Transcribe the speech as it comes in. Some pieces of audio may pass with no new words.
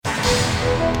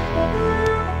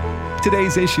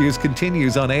Today's Issues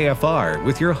continues on AFR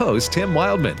with your host, Tim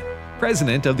Wildman,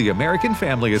 President of the American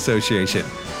Family Association.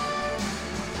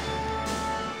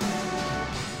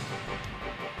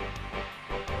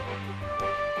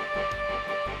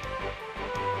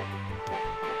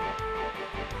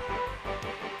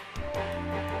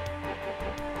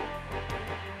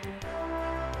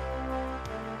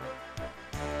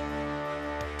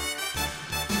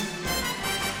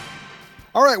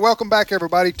 All right, welcome back,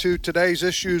 everybody, to today's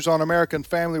Issues on American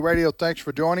Family Radio. Thanks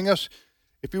for joining us.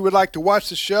 If you would like to watch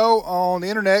the show on the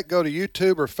internet, go to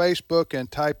YouTube or Facebook and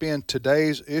type in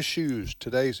Today's Issues.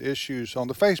 Today's Issues on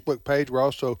the Facebook page. We're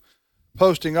also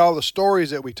posting all the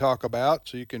stories that we talk about,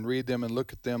 so you can read them and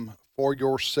look at them for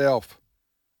yourself.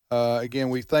 Again,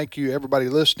 we thank you, everybody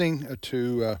listening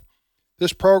to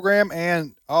this program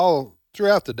and all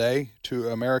throughout the day to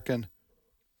American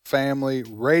Family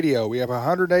Radio. We have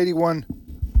 181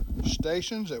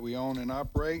 stations that we own and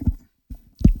operate.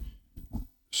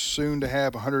 Soon to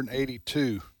have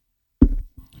 182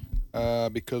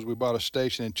 because we bought a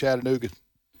station in Chattanooga,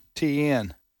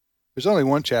 TN. There's only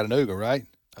one Chattanooga, right?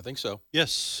 I think so.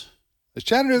 Yes. Is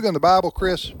Chattanooga in the Bible,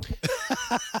 Chris?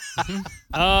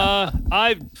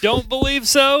 I don't believe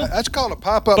so. That's called a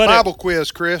pop-up Bible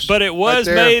quiz, Chris. But it was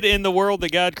right made in the world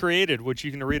that God created, which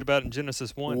you can read about in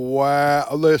Genesis 1. Wow.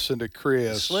 Listen to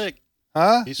Chris. He's slick.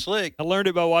 Huh? He's slick. I learned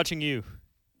it by watching you.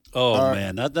 Oh,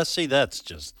 man. That's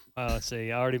just... Let's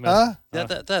see. I already messed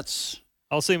That's...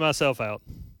 I'll see myself out.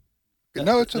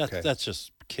 No, it's okay. That's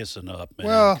just kissing up, man.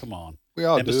 Well, come on. We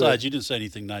all and do besides, it. you didn't say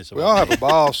anything nice about We all me. have a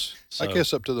boss. So- I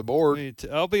kiss up to the board.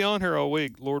 I'll be on here all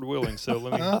week, Lord willing, so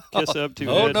let me kiss up to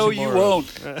Oh, Ed no, tomorrow. you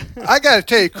won't. I got to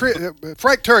tell you,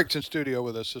 Frank Turek's in studio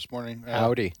with us this morning.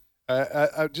 Howdy.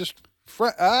 I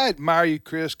admire you,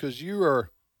 Chris, because you are.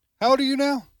 How old are you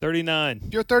now? 39.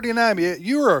 You're 39.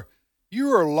 You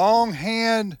are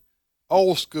longhand,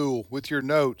 old school with your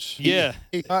notes. Yeah.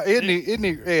 Isn't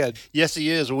he, Ed? Yes,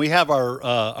 he is. We have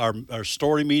our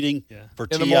story meeting for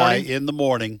In the TI morning? in the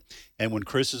morning, and when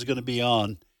Chris is going to be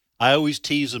on, I always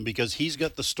tease him because he's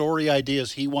got the story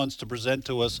ideas he wants to present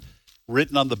to us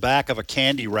written on the back of a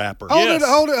candy wrapper.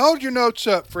 Hold your notes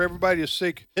up for everybody to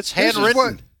see. It's This is handwritten.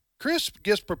 what Chris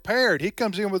gets prepared. He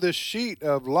comes in with this sheet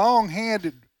of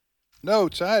long-handed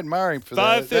notes. I admire him for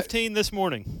that. 5:15 this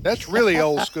morning. That's really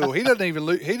old school. He doesn't even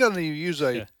use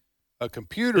a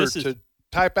computer to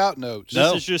type out notes.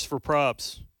 This is just for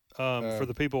props for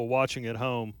the people watching at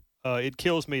home. It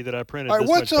kills me that I printed All right, this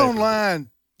what's much paper. online?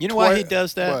 You know why he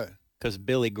does that? What? Because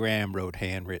Billy Graham wrote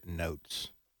handwritten notes.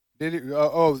 Did he?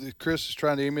 Chris is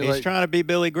trying to emulate. He's trying to be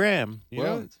Billy Graham.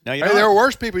 Well, now, hey, there are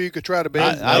worse people you could try to be.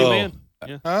 I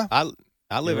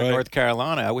live in North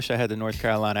Carolina. I wish I had the North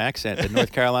Carolina accent, the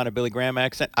North Carolina Billy Graham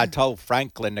accent. I told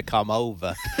Franklin to come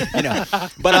over,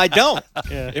 but I don't.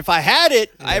 Yeah. If I had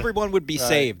it, everyone would be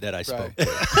saved that I spoke.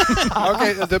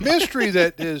 Okay, the mystery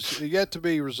that is yet to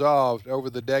be resolved over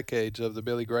the decades of the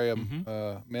Billy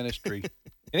Graham ministry,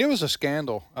 and it was a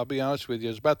scandal. I'll be honest with you.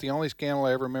 It's about the only scandal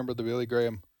I ever remember the Billy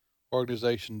Graham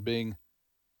organization being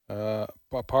a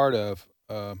part of.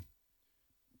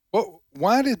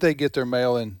 Why did they get their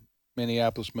mail in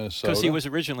Minneapolis, Minnesota? Because he was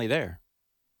originally there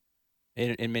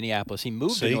in Minneapolis. He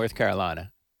moved to North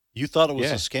Carolina. You thought it was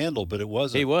a scandal, but it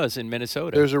wasn't. He was in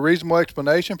Minnesota. There's a reasonable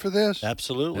explanation for this?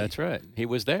 Absolutely. That's right. He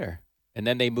was there. And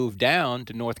then they moved down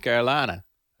to North Carolina.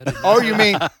 Oh, you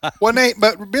mean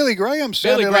but Billy Graham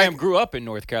Billy Graham grew up in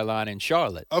North Carolina in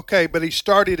Charlotte. Okay, but he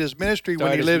started his ministry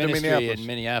when he lived in Minneapolis. In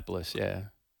Minneapolis, yeah.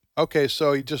 Okay,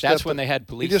 so he just that's when they had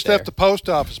police. He just left the post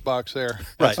office box there.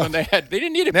 That's when they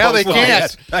didn't need a now post they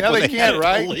office. can't. Now they can't,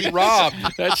 right? Police. He robbed.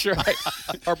 That's right.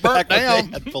 Or burnt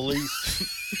down. They had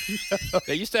police.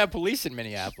 They used to have police in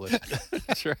Minneapolis.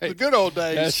 That's right. The good old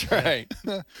days. That's right.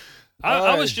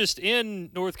 I was just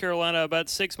in North Carolina about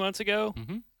 6 months ago.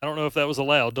 Mm-hmm. I don't know if that was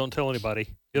allowed. Don't tell anybody.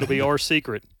 It'll be our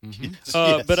secret. Mm-hmm.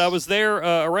 Yes. But I was there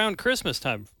around Christmas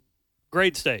time.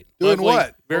 Great state. Doing Lovely.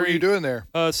 what? What were you doing there?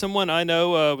 Someone I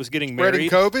know was getting Spreading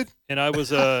married. COVID? And I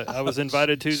was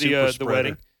invited to Super the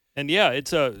wedding. And yeah,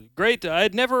 it's great. I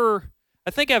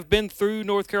think I've been through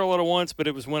North Carolina once, but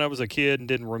it was when I was a kid and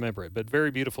didn't remember it. But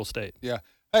very beautiful state. Yeah.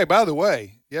 Hey, by the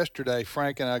way, yesterday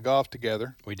Frank and I golfed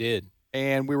together. We did.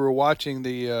 And we were watching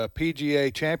the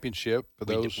PGA Championship for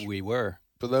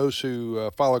those who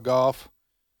follow golf.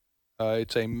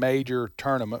 It's a major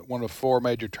tournament, one of 4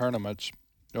 major tournaments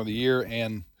of the year.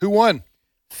 And who won?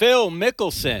 Phil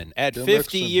Mickelson at Phil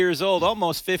 50 Mickelson. years old,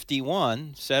 almost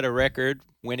 51, set a record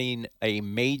winning a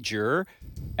major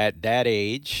at that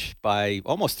age by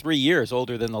almost 3 years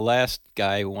older than the last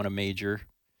guy who won a major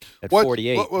at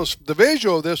 48. What was the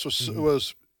visual of this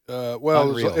was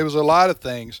It was a lot of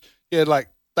things. He had like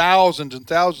thousands and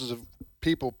thousands of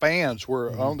fans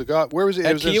were on the golf. Where was it?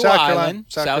 It was Key in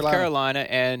South Carolina,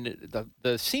 and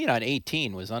the scene on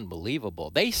 18 was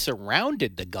unbelievable. They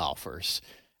surrounded the golfers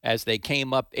as they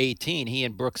came up 18. He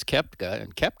and Brooks Koepka,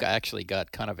 and Koepka actually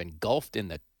got kind of engulfed in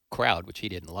the crowd, which he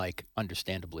didn't like,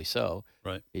 understandably so.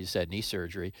 Right. He just had knee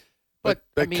surgery. But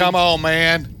I mean, come on,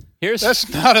 man.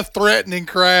 That's not a threatening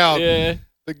crowd. Yeah.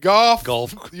 The golf.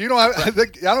 You don't. I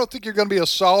don't think you're going to be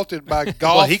assaulted by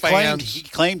golf fans. He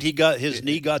claimed he got his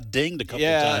knee got dinged a couple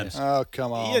times. Oh,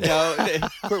 come on. You know,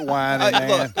 quit whining,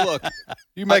 man. Look.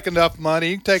 You make enough money.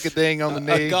 You can take a ding on the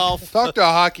knee. Talk to a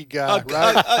hockey guy,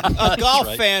 right? A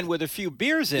golf fan with a few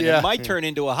beers in it might turn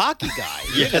into a hockey guy.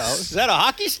 You know, is that a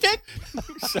hockey stick?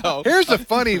 So here's the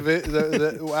funny.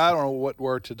 I don't know what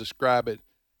word to describe it,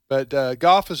 but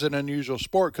golf is an unusual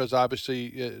sport because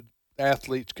obviously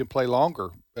athletes can play longer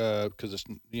because it's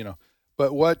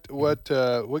But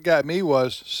what got me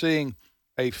was seeing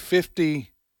a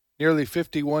nearly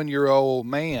 51-year-old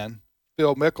man,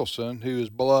 Phil Mickelson, who is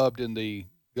beloved in the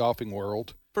golfing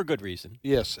world for good reason.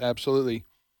 Yes, absolutely.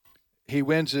 He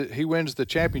wins the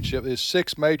championship, his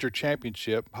sixth major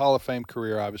championship, Hall of Fame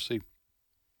career, obviously.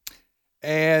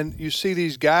 And you see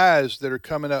these guys that are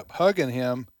coming up hugging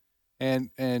him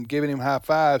and giving him high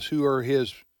fives who are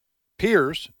his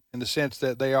peers in the sense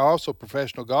that they are also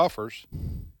professional golfers.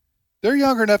 They're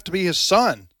younger enough to be his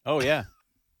son. Oh, yeah.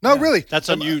 No, really.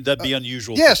 That'd be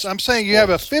unusual. Yes, I'm saying you have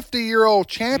a 50-year-old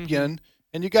champion,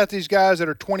 and you got these guys that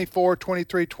are 24,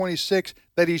 23, 26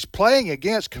 that he's playing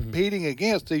against, competing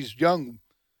against these young,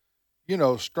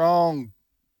 strong,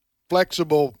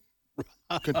 flexible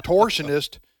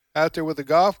contortionists out there with a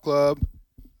golf club.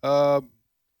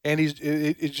 And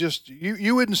it's just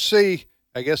you wouldn't see,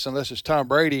 I guess, unless it's Tom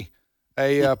Brady,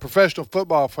 a professional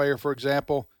football player, for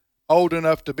example, old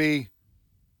enough to be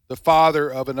the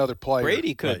father of another player.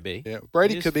 Brady could be. Yeah,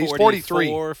 Brady could be. He's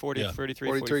 43. 43,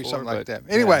 44, something like that.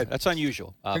 Anyway, that's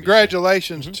unusual. Obviously.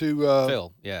 Congratulations to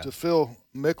Phil. Yeah. To Phil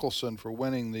Mickelson for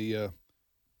winning the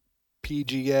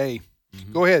PGA.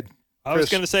 Go ahead. I was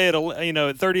going to say at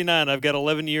 39, I've got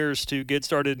 11 years to get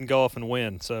started in golf and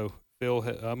win. So Phil,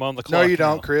 I'm on the clock. No, you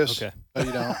now. don't, Chris. Okay. No,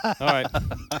 you don't. All right.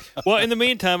 Well, in the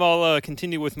meantime, I'll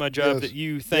continue with my job that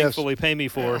you thankfully pay me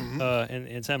for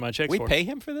and send my checks we for. We pay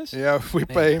him for this? Yeah, we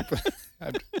pay him.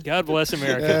 God bless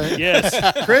America.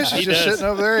 Yes. Chris is just sitting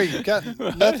over there. He got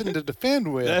nothing to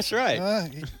defend with. That's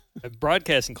right.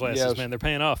 Broadcasting classes, man, they're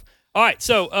paying off. All right,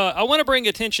 so I want to bring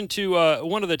attention to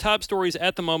one of the top stories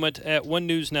at the moment at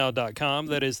onenewsnow.com.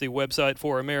 That is the website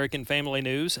for American Family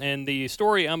News. And the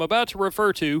story I'm about to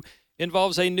refer to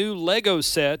involves a new Lego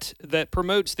set that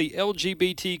promotes the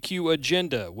LGBTQ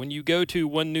agenda. When you go to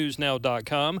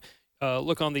onenewsnow.com,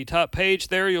 look on the top page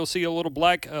there, you'll see a little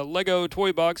black Lego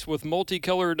toy box with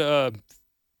multicolored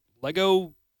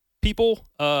Lego people.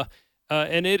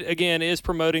 And it, again, is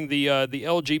promoting the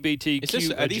LGBTQ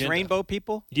agenda. Are these rainbow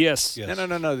people? Yes.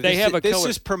 No. This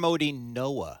is promoting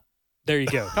Noah. There you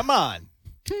go. Come on.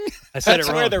 I said That's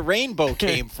it wrong. where the rainbow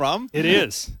came from. It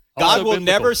is. God will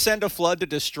never send a flood to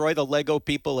destroy the Lego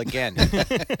people again.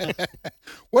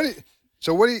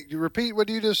 So what do you repeat? What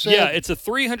you just said? Yeah, it's a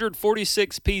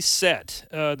 346-piece set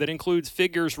that includes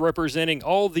figures representing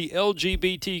all the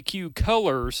LGBTQ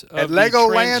colors of at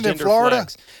Legoland in Florida.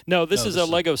 Flags. No, this is a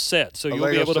Lego set, so you'll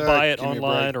be able to buy it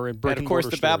online or in brick and mortar stores.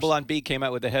 Of course, the stores. Babylon Bee came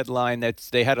out with the headline that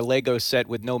they had a Lego set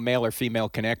with no male or female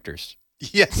connectors.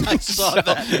 Yes, I saw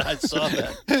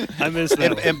that. I missed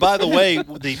that. And by the way,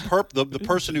 the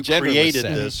person who created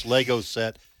this Lego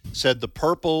set said the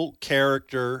purple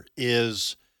character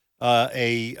is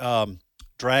a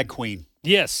drag queen.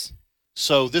 Yes.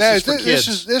 So this is for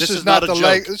kids. This is not the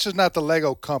Lego. This is not the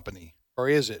Lego company, or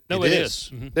is it? No, it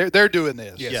is. Mm-hmm. They're doing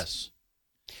this. Yes.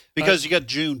 Because you got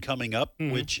June coming up,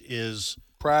 which is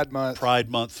Pride Month.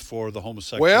 Pride Month for the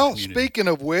homosexual community. Speaking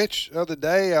of which, the other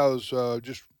day I was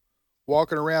just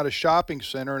walking around a shopping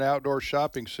center, an outdoor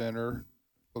shopping center.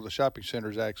 Well, the shopping center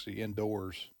is actually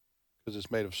indoors because it's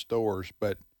made of stores,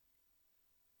 but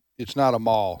it's not a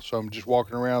mall. So I'm just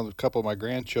walking around with a couple of my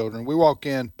grandchildren. We walk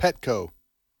in Petco.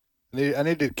 I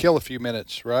need to kill a few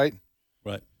minutes, right?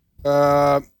 Right.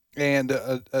 So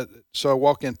I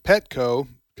walk in Petco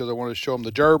because I wanted to show them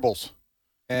the gerbils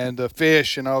and the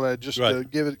fish and all that, just to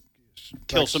give it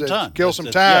kill some time.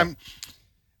 Yeah.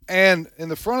 And in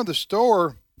the front of the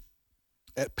store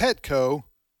at Petco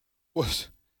was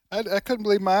I couldn't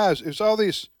believe my eyes. It was all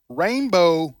these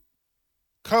rainbow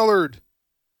colored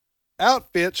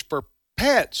outfits for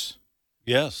pets.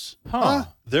 Yes. Huh?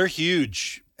 They're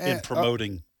huge in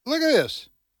promoting. Look at this.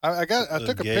 I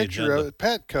took a picture of it.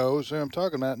 Petco's, who I'm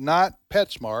talking about, not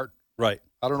PetSmart. Right.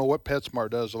 I don't know what PetSmart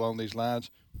does along these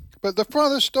lines. But the front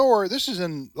of the store, this is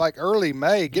in like early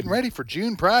May, getting ready for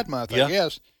June Pride Month, I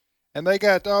guess. And they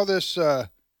got all this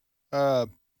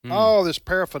all this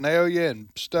paraphernalia and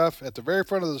stuff at the very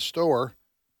front of the store,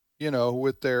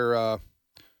 with their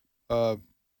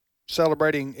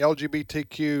celebrating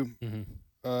LGBTQ,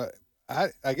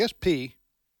 I guess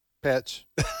pets,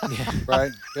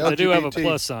 right? They do have a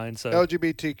plus sign. So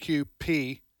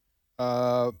LGBTQP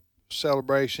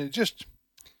celebration.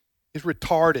 It's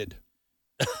retarded.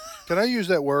 Can I use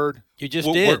that word? You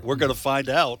just did. We're going to find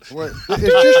out.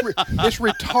 It's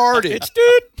retarded. It's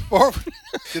dude. Or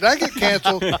did I get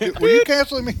canceled? Were you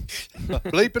canceling me?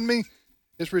 Bleeping me?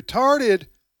 It's retarded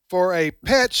for a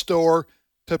pet store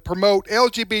to promote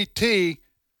LGBT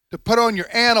to put on your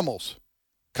animals.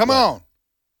 Come on.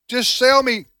 Just sell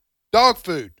me dog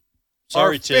food.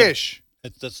 Sorry, or fish.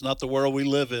 Tim. That's not the world we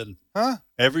live in. Huh?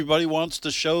 Everybody wants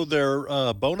to show their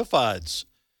bona fides.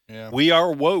 Yeah. We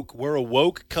are woke. We're a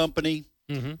woke company,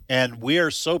 and we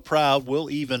are so proud we'll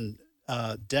even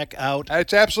deck out.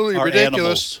 It's absolutely our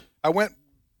ridiculous. Animals. I went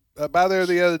by there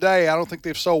the other day. I don't think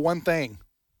they've sold one thing.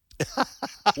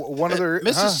 One of their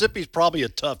Mississippi's probably a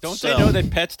tough Don't sell. they know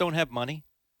that pets don't have money?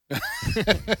 Well,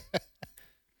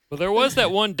 there was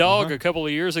that one dog a couple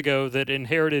of years ago that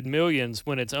inherited millions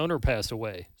when its owner passed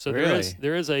away. So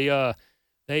there is a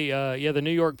the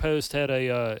New York Post had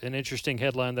an interesting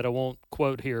headline that I won't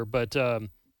quote here, but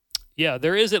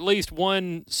there is at least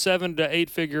one 7 to 8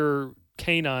 figure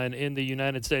canine in the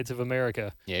United States of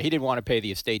America. Yeah, he didn't want to pay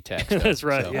the estate tax. Though, That's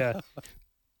right. so. Yeah,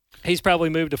 he's probably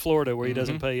moved to Florida where he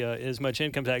doesn't pay as much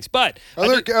income tax. But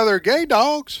are there gay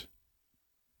dogs?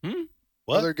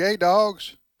 What? Are there gay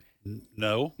dogs?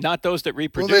 No, not those that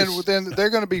reproduce. Well, then they're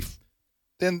going to be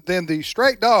then the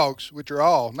straight dogs, which are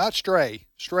all not straight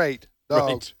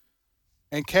dogs,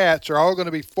 and cats are all going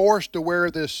to be forced to wear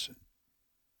this.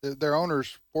 Their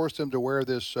owners force them to wear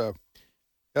this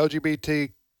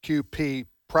LGBTQP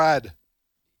pride.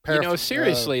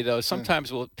 Seriously though,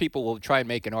 sometimes people will try and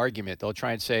make an argument. They'll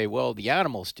try and say, "Well, the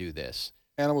animals do this."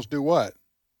 Animals do what?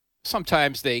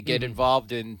 Sometimes they get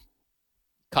involved in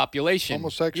copulation,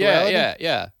 homosexuality.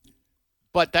 Yeah.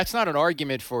 But that's not an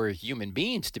argument for human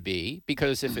beings to be,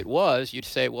 because if it was, you'd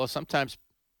say, well, sometimes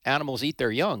animals eat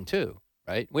their young too,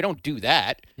 right? We don't do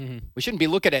that. We shouldn't be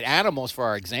looking at animals for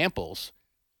our examples.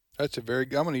 That's I'm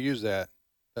going to use that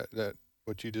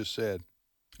what you just said.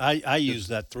 I used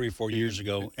that 3 or 4 years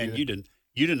ago, and you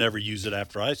didn't ever use it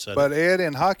after I said it. But Ed,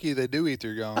 in hockey, they do eat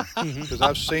their young because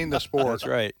I've seen the sport. That's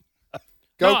right.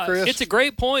 Go, Chris. It's a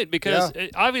great point because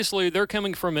obviously they're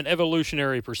coming from an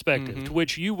evolutionary perspective to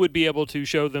which you would be able to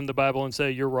show them the Bible and say,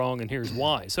 you're wrong and here's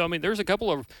why. So, I mean, there's a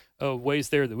couple of ways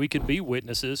there that we could be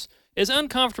witnesses, as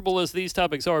uncomfortable as these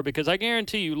topics are, because I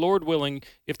guarantee you, Lord willing,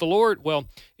 if the Lord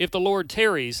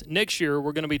tarries, next year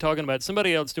we're going to be talking about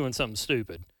somebody else doing something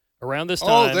stupid around this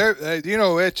time.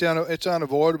 It's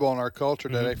unavoidable in our culture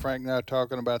today. Frank and I are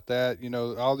talking about that.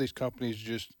 All these companies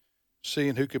just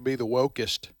seeing who could be the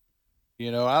wokest.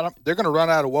 They're going to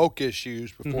run out of woke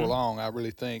issues before long, I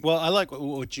really think. Well, I like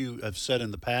what you have said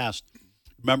in the past.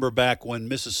 Remember back when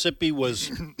Mississippi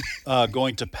was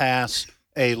going to pass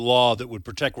a law that would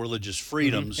protect religious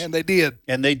freedoms. And they did.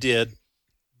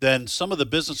 Then some of the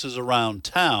businesses around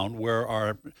town where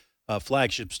our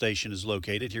flagship station is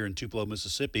located here in Tupelo,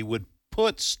 Mississippi, would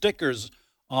put stickers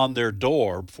on their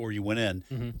door before you went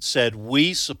in, said,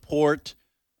 we support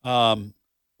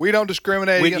we don't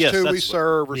discriminate against who we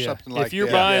serve or something like that. If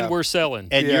you're buying, we're selling.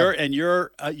 And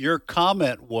your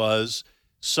comment was,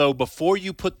 so before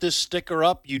you put this sticker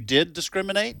up, you did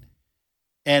discriminate?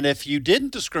 And if you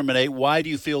didn't discriminate, why do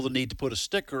you feel the need to put a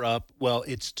sticker up? Well,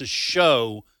 it's to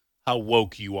show how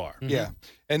woke you are. Yeah.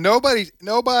 And nobody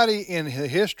in the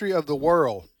history of the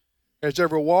world has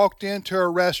ever walked into a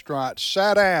restaurant,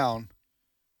 sat down,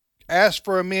 asked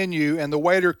for a menu, and the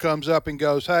waiter comes up and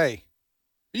goes, hey,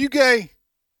 are you gay?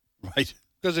 Right.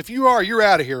 Because if you are, you're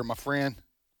out of here, my friend.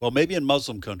 Well, maybe in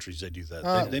Muslim countries they do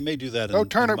that. They may do that. No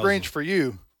turnip greens for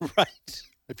you. Right.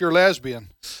 If you're lesbian,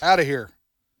 out of here.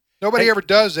 Nobody ever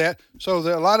does that. So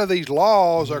a lot of these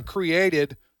laws are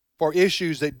created for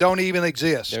issues that don't even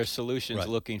exist. They're solutions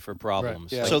looking for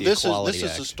problems. Right. Yeah. So this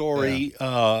is a story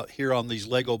here on these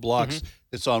Lego blocks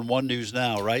It's on One News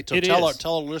Now, right? So It tell is.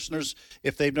 our listeners,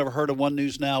 if they've never heard of One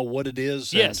News Now, what it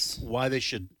is Yes. and why they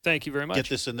should Thank you very much. get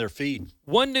this in their feed.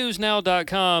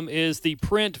 OneNewsNow.com is the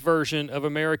print version of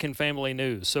American Family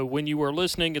News. So when you are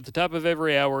listening at the top of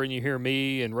every hour and you hear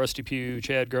me and Rusty Pugh,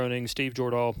 Chad Groening, Steve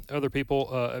Jordahl, other people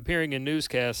appearing in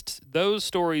newscasts, those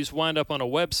stories wind up on a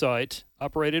website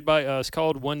operated by us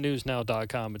called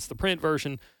OneNewsNow.com. It's the print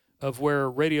version of where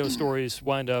radio stories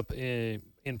wind up in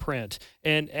print.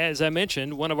 And as I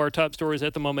mentioned, one of our top stories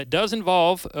at the moment does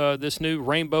involve this new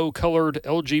rainbow-colored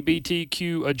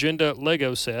LGBTQ agenda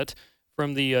Lego set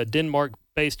from the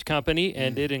Denmark-based company,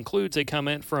 and it includes a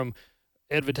comment from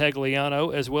Ed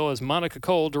Vitagliano as well as Monica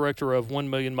Cole, director of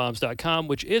 1millionmoms.com,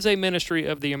 which is a ministry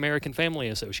of the American Family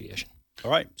Association. All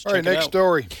right. Next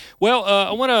story. Well,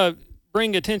 I want to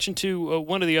bring attention to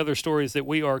one of the other stories that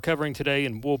we are covering today,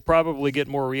 and we'll probably get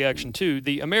more reaction to.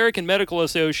 The American Medical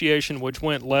Association, which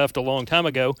went left a long time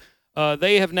ago,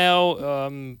 they have now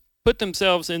put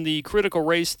themselves in the critical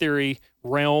race theory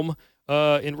realm.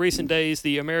 In recent days,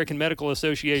 the American Medical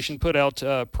Association put out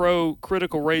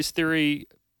pro-critical race theory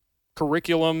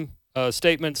curriculum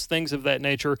statements, things of that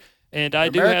nature, and I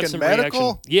do have American some Medical?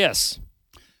 reaction. Yes.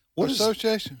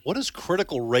 Association? What does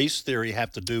critical race theory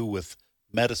have to do with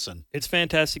medicine? It's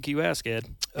fantastic you ask, Ed.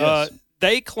 Yes.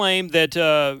 They claim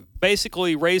that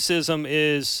basically racism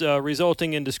is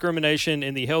resulting in discrimination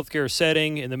in the healthcare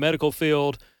setting, in the medical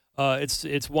field.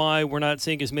 It's why we're not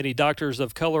seeing as many doctors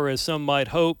of color as some might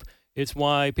hope. It's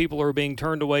why people are being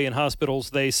turned away in hospitals,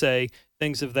 they say,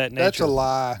 things of that nature. That's a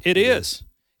lie. It is.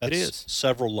 That's It is.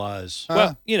 several lies.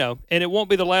 Well, and it won't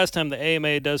be the last time the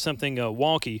AMA does something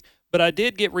wonky. But I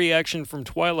did get reaction from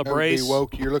Twyla That would Brace. be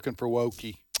wokey. You're looking for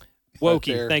wokey.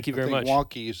 Wokey, Right thank you very much.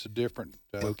 Wonky is a different.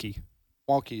 Wokey.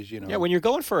 Wonky is, Yeah, when you're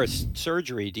going for a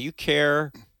surgery, do you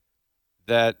care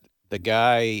that the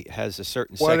guy has a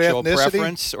certain What sexual ethnicity?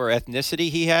 preference or ethnicity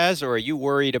he has, or are you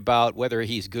worried about whether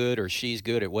he's good or she's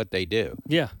good at what they do?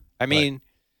 Yeah. I mean,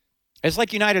 it's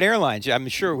like United Airlines. I'm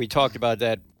sure we talked about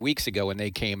that weeks ago when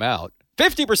they came out.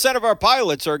 50% of our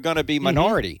pilots are going to be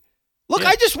minority. Look, Yeah.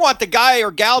 I just want the guy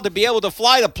or gal to be able to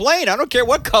fly the plane. I don't care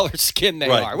what color skin they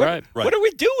are. Right. What are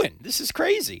we doing? This is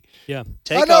crazy. Yeah.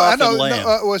 Take off and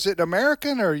land. Was it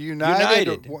American or United?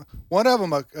 United. One of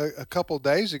them a couple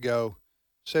days ago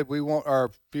said we want, or a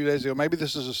few days ago, maybe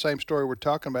this is the same story we're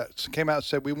talking about. Came out and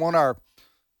said we want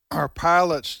our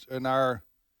pilots and to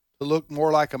look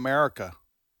more like America,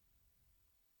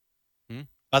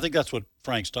 I think that's what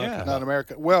Frank's talking about. not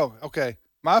America. Well, okay.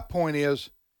 My point is,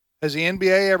 has the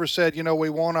NBA ever said, we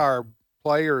want our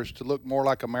players to look more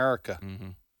like America? Mm-hmm.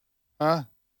 Huh?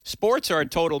 Sports are a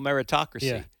total meritocracy.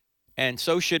 Yeah. And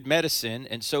so should medicine,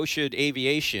 and so should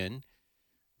aviation.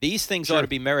 These things ought to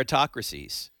be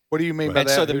meritocracies. What do you mean by And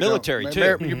that? so the military,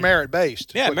 too. You're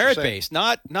merit-based. Yeah, merit-based,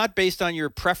 not based on your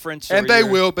preference. And or they your,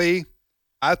 will be.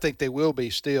 I think they will be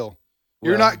still.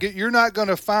 Well- You're not going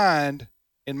to find,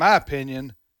 in my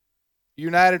opinion,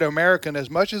 United American, as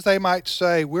much as they might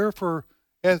say we're for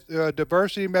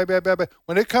diversity, blah, blah, blah, blah.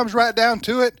 When it comes right down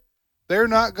to it, they're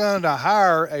not going to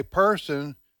hire a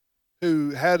person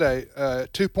who had a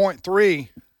 2.3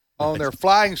 on their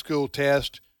flying school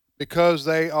test because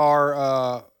they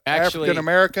are Actually- African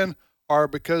American or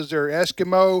because they're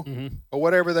Eskimo or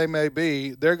whatever they may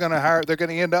be. They're going to hire. They're going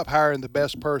to end up hiring the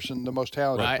best person, the most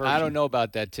talented person. I don't know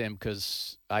about that, Tim,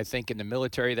 because I think in the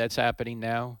military that's happening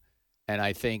now. And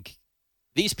I think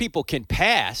these people can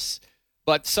pass,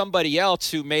 but somebody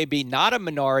else who may be not a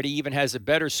minority even has a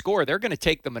better score, they're going to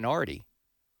take the minority.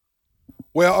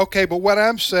 Well, okay, but what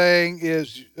I'm saying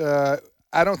is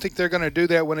I don't think they're going to do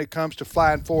that when it comes to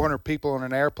flying 400 people on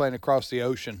an airplane across the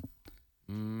ocean,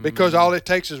 because all it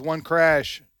takes is one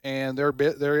crash, and they're.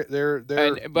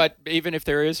 But even if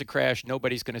there is a crash,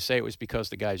 nobody's going to say it was because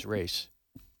the guy's race.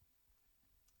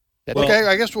 Okay,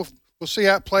 I guess we'll see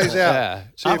how it plays out. Yeah.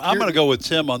 See if I'm going to go with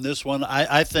Tim on this one.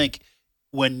 I think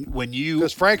when you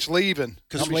because Frank's leaving.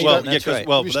 I'm leaving, that's right.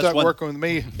 You'll be that's stuck one, working with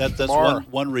me. that's tomorrow.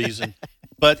 one reason.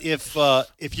 But if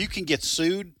you can get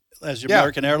sued as your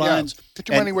American Airlines, put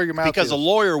your money where your mouth because is. a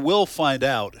lawyer will find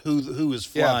out who is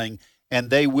flying, and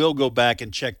they will go back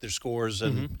and check their scores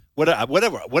and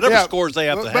whatever scores they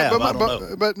have to have. I don't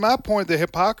know. But my point, the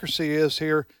hypocrisy is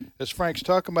here, as Frank's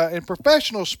talking about, in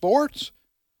professional sports,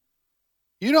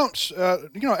 you don't,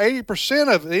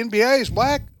 80% of the NBA is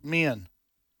black men.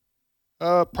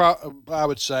 I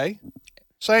would say.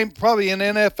 Same probably in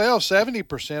NFL,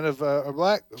 70% of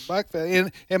black.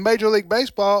 In Major League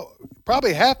Baseball,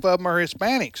 probably half of them are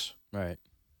Hispanics. Right.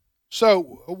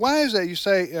 So why is that? You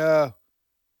say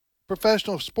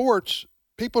professional sports,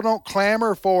 people don't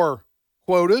clamor for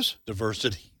quotas.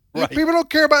 Diversity. Right. People don't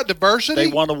care about diversity.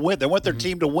 They want to win. They want their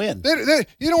team to win.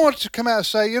 You don't want to come out and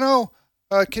say,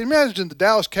 can you imagine the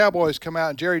Dallas Cowboys come out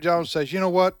and Jerry Jones says, you know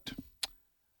what?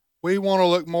 We want to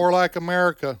look more like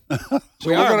America. So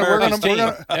we're going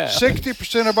to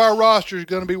 60% of our roster is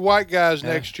going to be white guys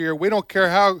next year. We don't care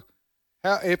how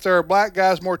if there are black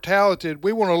guys more talented,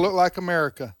 we want to look like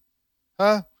America.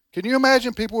 Huh? Can you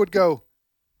imagine people would go,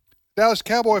 Dallas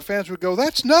Cowboy fans would go,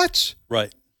 that's nuts.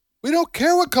 Right. We don't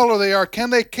care what color they are.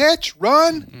 Can they catch,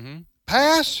 run,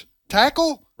 pass,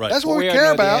 tackle? Right. That's what we care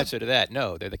know about. The answer to that,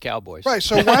 no, they're the Cowboys. Right.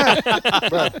 So why?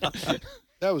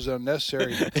 That was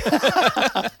unnecessary.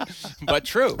 But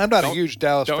true. I'm not a huge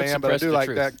Dallas fan, but I do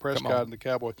like Dak Prescott and the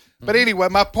Cowboys. But anyway,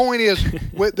 my point is,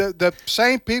 with the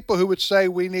same people who would say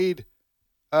we need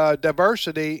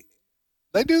diversity,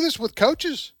 they do this with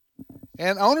coaches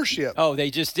and ownership. Oh,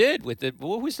 they just did with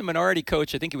what was the minority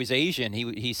coach? I think he was Asian.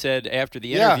 He said after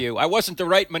the interview, I wasn't the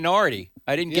right minority.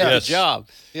 I didn't get the job.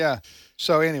 Yeah.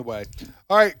 So anyway,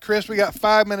 all right, Chris, we got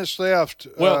 5 minutes left.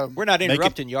 Well, we're not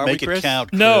interrupting you, are we, Chris? Make it count,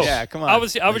 Chris. No. Yeah, come on. I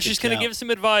was just going to give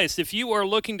some advice. If you are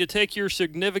looking to take your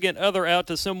significant other out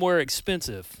to somewhere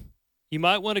expensive, you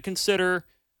might want to consider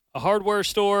a hardware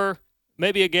store,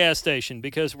 maybe a gas station,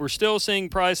 because we're still seeing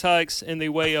price hikes in the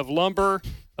way of lumber.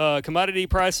 Commodity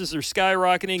prices are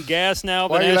skyrocketing. Gas now,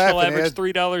 the national average,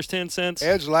 $3.10.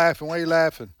 Ed's laughing. Why are you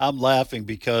laughing? I'm laughing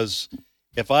because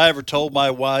if I ever told my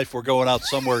wife we're going out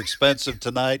somewhere expensive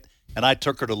tonight and I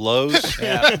took her to Lowe's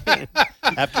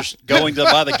after going to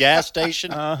buy the gas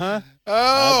station, I'd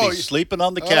be sleeping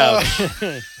on the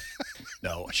couch.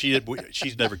 No,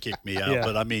 she's never kicked me out,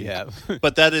 but I mean,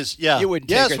 but that is, You wouldn't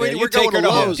take her there. We're going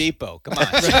to Home Depot. Come on.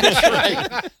 That's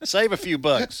right. Save a few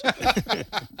bucks.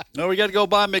 No, we got to go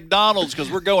buy McDonald's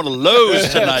because we're going to Lowe's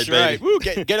tonight, That's right. baby. Woo,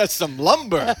 get us some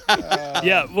lumber.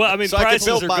 Well, I mean, so prices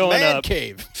I can build are going man up.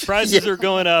 Cave. Prices are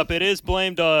going up. It is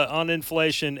blamed on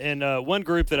inflation. And one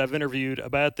group that I've interviewed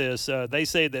about this, they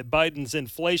say that Biden's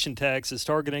inflation tax is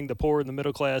targeting the poor and the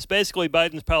middle class. Basically,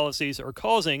 Biden's policies are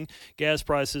causing gas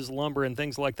prices, lumber, and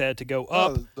things like that to go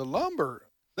up. The lumber,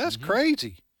 that's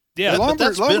crazy. Yeah,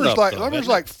 lumber's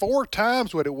like 4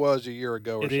 times what it was a year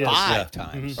ago, or it is. 5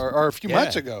 times, or a few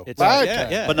months ago. It's 5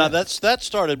 times. Yeah. But now that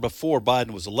started before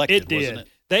Biden was elected, It did. wasn't it?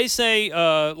 They say,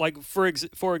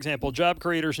 for example, Job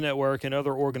Creators Network and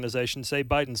other organizations say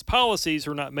Biden's policies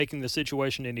are not making the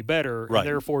situation any better, Right. and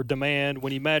therefore demand,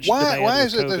 when you match demand Why with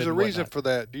is it COVID there's a and reason whatnot. for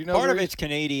that? Do you know Part the of reason? it's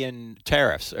Canadian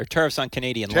tariffs, or tariffs on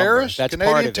Canadian Tariffs? lumber. That's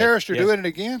Canadian part of tariffs, it. you're doing it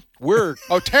again? We're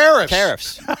Tariffs.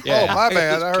 tariffs. Oh, Yeah. my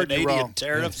bad. I heard Canadian you wrong.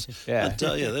 tariffs. Yeah. I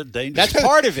tell you, they're dangerous. That's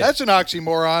part of it. That's an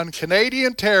oxymoron.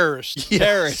 Canadian terrorists.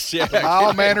 Terrorists. Yeah. The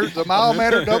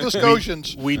mild-mannered Nova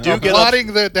Scotians we do get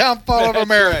plotting the downfall of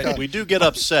America. right. We do get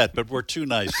upset, but we're too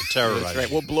nice to terrorize. That's right.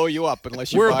 We'll blow you up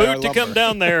unless you We're buy our about to lumber. come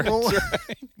down there.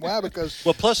 Why? Because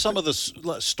Well, plus some of the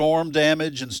storm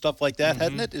damage and stuff like that,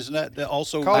 hadn't it? Isn't that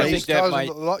also? I think that causing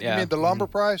might- you mean the lumber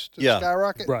price to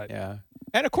skyrocket? Right. Yeah.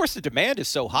 And of course, the demand is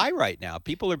so high right now.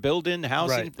 People are building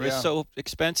housing. Right. It's so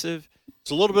expensive.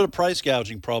 It's a little bit of price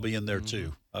gouging probably in there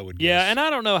too, I would guess. Yeah, and I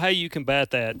don't know how you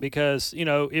combat that because,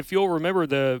 if you'll remember,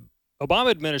 the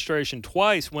Obama administration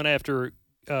twice went after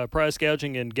price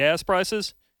gouging in gas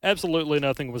prices. Absolutely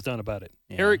nothing was done about it.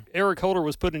 Yeah. Eric Holder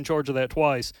was put in charge of that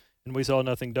twice, and we saw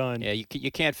nothing done. Yeah,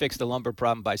 you can't fix the lumber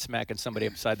problem by smacking somebody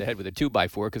upside the head with a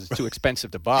 2x4 because it's too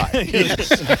expensive to buy.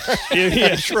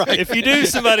 That's right. If you do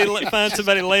find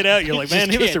somebody laid out, you're like, man,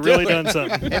 he must have really done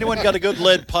something. Anyone got a good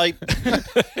lead pipe?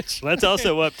 That's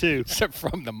also up too. Except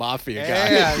from the mafia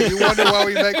guy. Yeah, you wonder why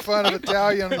we make fun of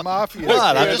Italian mafia.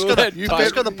 What? I'm Yeah,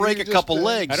 just gonna break a couple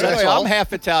legs. I don't That's know. all. I'm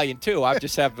half Italian too. I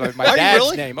just have my Are you dad's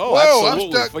really? name. Oh, Whoa, absolutely.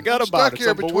 I'm stuck, Forgot I'm about stuck it. here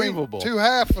It's unbelievable. between two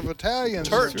half of Italians.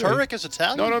 Turek is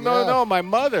Italian? No. My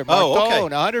mother, Oh, okay.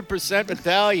 Martone, 100%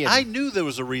 Italian. I knew there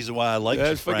was a reason why I liked you,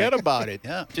 Frank. Forget about it.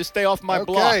 Yeah. Just stay off my Okay.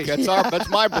 block. That's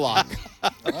my block.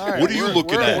 All right, What are you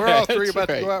looking at? We're all three That's about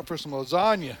to right. go out for some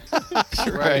lasagna.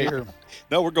 right. Here.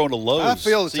 No, we're going to Lowe's. I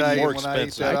feel It's even Italian more when I eat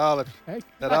expensive.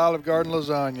 that Olive Garden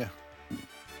lasagna.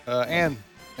 And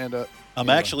I'm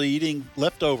actually eating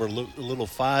leftover, a little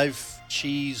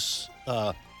 5-cheese.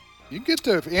 you get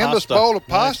the endless Pasta. bowl of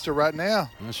Nice. pasta right now.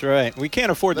 That's right. We can't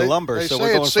afford the lumber, They so say we're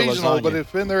going it's for seasonal, lasagna. but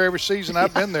it's been there every season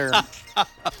I've been there.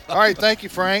 All right, thank you,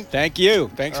 Frank. Thank you.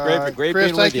 Thanks, great Chris,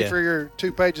 being thank with you for your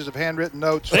 2 pages of handwritten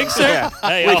notes. Thanks, sir. Yeah.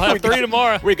 Hey, I'll have 3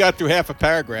 tomorrow. We got through half a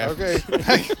paragraph. Okay.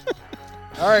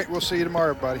 All right, we'll see you tomorrow,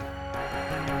 everybody.